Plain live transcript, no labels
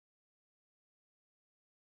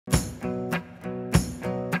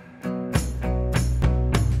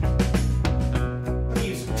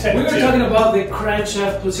We were talking about the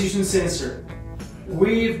crankshaft position sensor.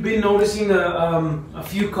 We've been noticing a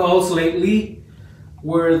few calls lately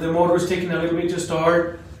where the motor is taking a little bit to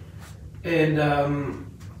start, and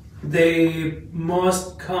the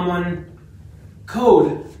most common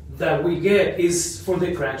code that we get is for the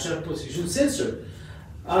crankshaft position sensor.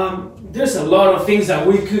 There's a lot of things that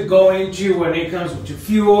we could go into when it comes to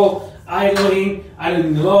fuel, idling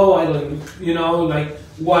low, idling, you know, like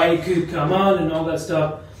why it could come on and all that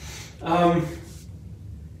stuff.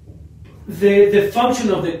 The function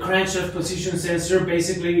of the crankshaft position sensor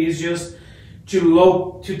basically is just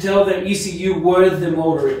to tell the ECU where the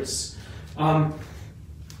motor is. How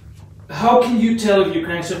can you tell if your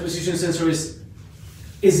crankshaft position sensor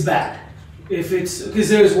is bad? If it's, because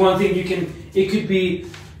there's one thing it could be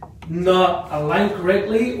not aligned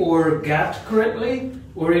correctly or gapped correctly,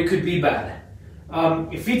 or it could be bad.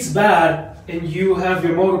 If it's bad and you have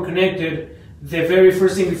your motor connected, the very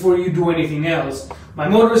first thing before you do anything else, my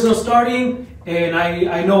motor is not starting, and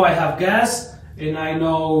I know I have gas, and I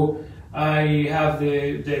know I have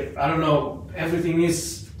the I don't know, everything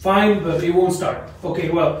is fine, but it won't start.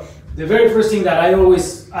 Okay, well, the very first thing that I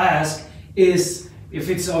always ask is if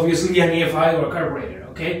it's obviously an EFI or a carburetor.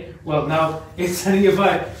 Okay, well, now it's an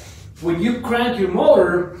EFI. When you crank your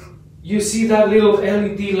motor, you see that little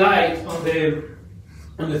LED light on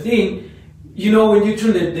the thing. You know, when you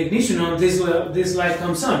turn the ignition on, this light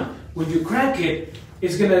comes on. When you crank it,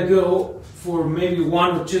 it's gonna go for maybe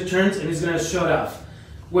 1 or 2 turns and it's gonna shut off.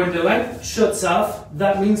 When the light shuts off,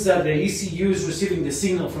 that means that the ECU is receiving the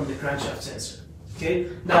signal from the crankshaft sensor. Okay.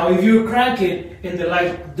 Now, if you crank it and the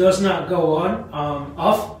light does not go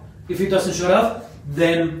off, if it doesn't shut off,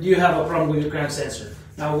 then you have a problem with your crank sensor.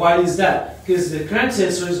 Now, why is that? Because the crank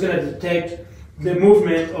sensor is going to detect the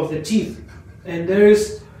movement of the teeth, and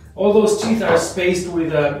all those teeth are spaced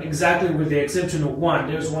with exactly with the exception of one.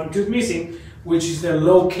 There's one tooth missing, which is the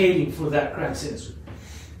locating for that crank sensor.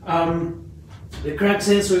 The crank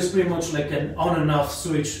sensor is pretty much like an on and off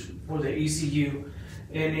switch for the ECU,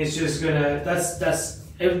 and it's just gonna,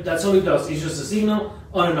 that's all it does. It's just a signal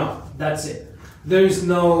on and off. That's it.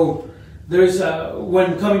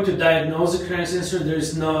 When coming to diagnose the crank sensor,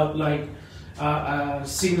 there's not like a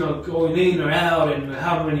signal going in or out and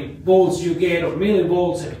how many volts you get or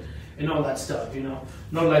millivolts and all that stuff, you know,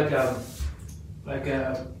 not like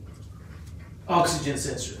a oxygen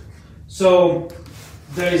sensor. So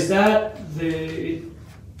there is that.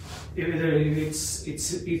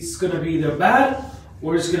 It's going to be either bad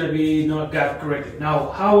or it's going to be not gapped correctly. Now,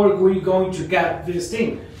 how are we going to gap this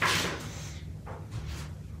thing?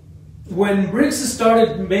 When Briggs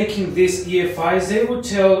started making these EFIs, they would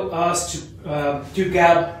tell us to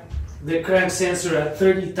gap the crank sensor at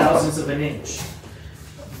 30 thousandths of an inch.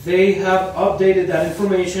 They have updated that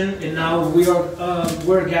information, and now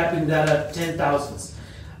we're gapping that at 10 thousandths.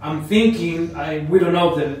 I'm thinking, we don't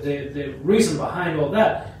know the reason behind all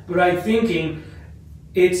that, but I'm thinking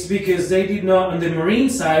it's because they did not, on the marine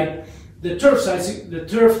side, the turf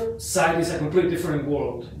side is a completely different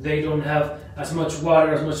world. They don't have as much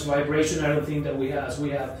water, as much vibration, I don't think, that we have.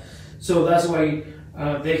 So that's why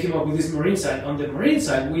they came up with this marine side. On the marine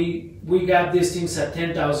side, we got these things at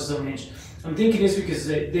 10 thousandths of an inch. I'm thinking it's because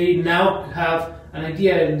they now have an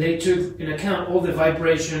idea, and they took in account all the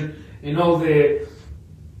vibration and all the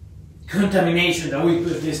contamination that we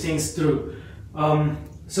put these things through.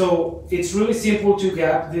 So it's really simple to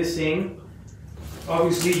gap this thing.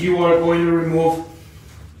 Obviously, you are going to remove,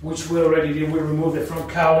 which we already did, we removed the front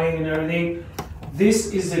cowling and everything.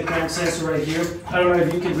 This is the crank sensor right here. I don't know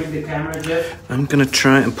if you can bring the camera, Jeff. I'm gonna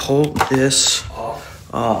try and pull this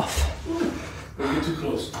off. Don't get too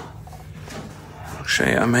close.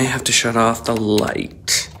 Actually, I may have to shut off the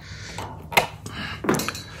light.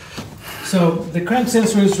 So the crank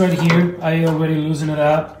sensor is right here. I already loosened it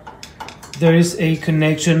up. There is a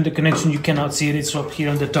connection. The connection, you cannot see it. It's up here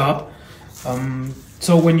on the top.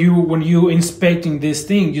 So when you inspecting this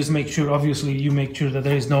thing, just make sure, obviously, you make sure that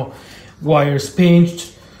there is no wires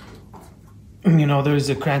pinched. You know, there is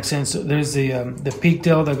a crank sensor. There's the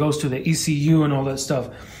pigtail that goes to the ECU and all that stuff.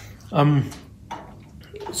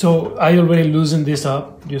 So I already loosened this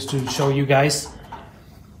up just to show you guys.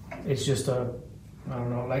 It's just I don't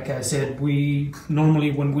know, like I said, we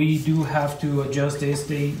normally, when we do have to adjust this,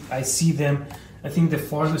 I see them, I think the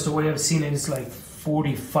farthest away I've seen it is like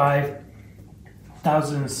 45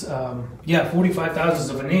 thousandths, 45 thousandths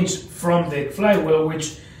of an inch from the flywheel,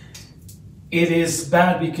 which it is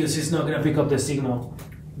bad because it's not going to pick up the signal.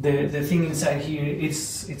 The thing inside here,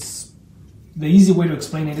 it's the easy way to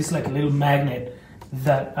explain it is like a little magnet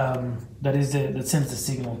that that sends the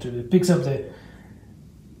signal to it. It picks up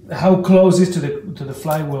the how close is to the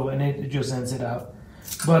flywheel, and it just sends it out.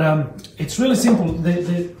 But it's really simple.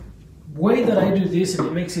 The way that I do this, and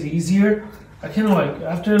it makes it easier, I kind of like,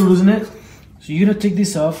 after losing it, so you're gonna take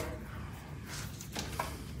this off.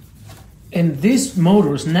 And these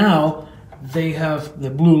motors now, they have the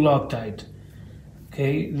blue Loctite.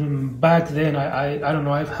 Okay, back then, I don't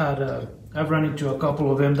know, I've run into a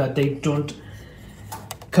couple of them that they don't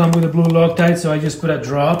come with a blue Loctite, so I just put a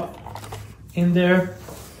drop in there.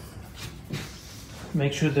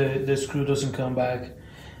 Make sure the screw doesn't come back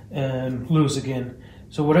and loose again.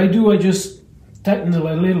 So what I do, I just tighten it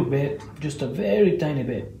a little bit, just a very tiny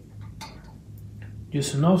bit.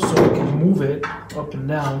 Just enough so I can move it up and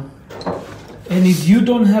down. And if you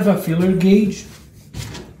don't have a filler gauge,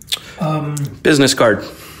 business card.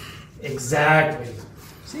 Exactly.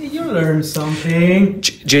 See, you learned something.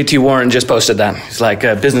 JT Warren just posted that. He's like,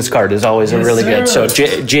 a business card is always a really good. So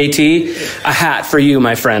JT, a hat for you,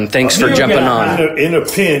 my friend. Thanks for jumping on. In a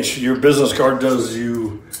pinch, your business card does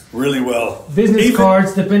you really well. Business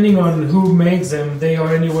cards, depending on who makes them, they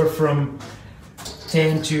are anywhere from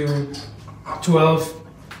 10 to 12.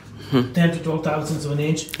 10 to 12 thousandths of an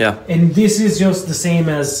inch. Yeah. And this is just the same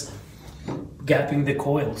as gapping the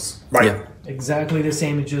coils. Right. Yeah. Exactly the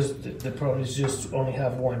same. It's just the problem is just only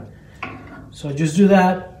have one. So just do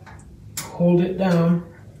that. Hold it down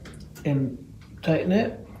and tighten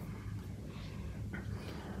it.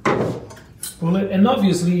 Pull it, and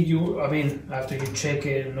obviously after you check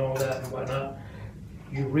it and all that and whatnot,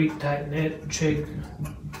 you re-tighten it, check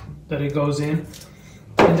that it goes in.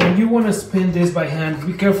 And then you want to spin this by hand.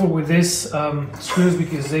 Be careful with this screws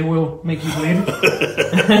because they will make you bleed.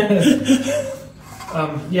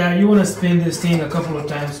 Yeah, you want to spin this thing a couple of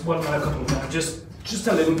times. Well, not a couple of times, just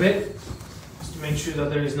a little bit, just to make sure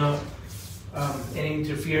that there is not any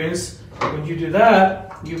interference. When you do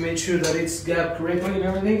that, you make sure that it's gapped correctly and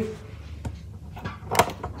everything.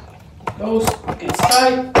 Goes, it's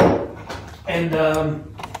tight. And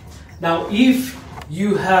now, if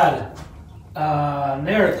you had an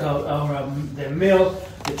air coat or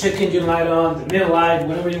the check engine light on, the mill light,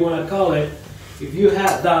 whatever you want to call it, if you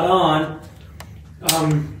have that on,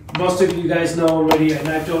 most of you guys know already, and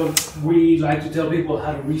we like to tell people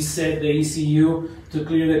how to reset the ECU to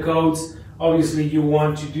clear the codes. Obviously, you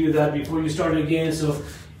want to do that before you start again, so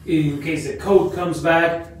in case the code comes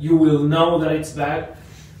back, you will know that it's back,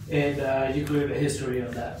 and you clear the history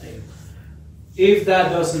of that thing. If that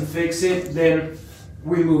doesn't fix it, then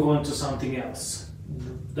we move on to something else.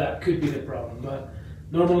 That could be the problem, but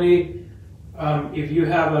normally, if you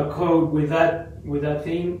have a code with that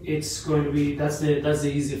thing, it's going to be that's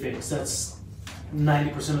the easy fix. That's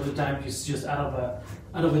 90% of the time it's just out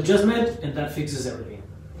of adjustment, and that fixes everything.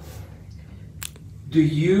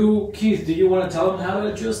 Keith, do you want to tell them how to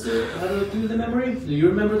adjust it, how to do the memory? Do you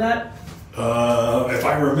remember that? If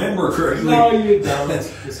I remember correctly. No, you don't.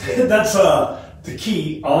 That's the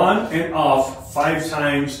key on and off 5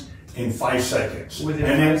 times in 5 seconds. Within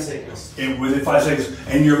 5 seconds. Within 5 seconds.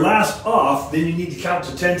 And your last off, then you need to count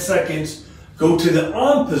to 10 seconds, go to the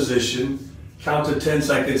on position, count to 10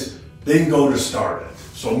 seconds, then go to start it.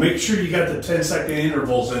 So make sure you got the 10-second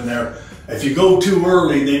intervals in there. If you go too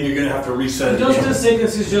early, then you're going to have to reset it. Those 10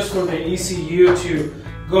 seconds is just for the ECU to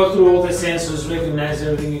go through all the sensors, recognize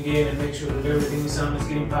everything again, and make sure that everything is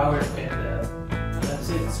getting powered. And that's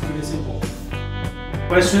it. It's pretty simple.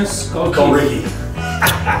 Questions? Call Ricky.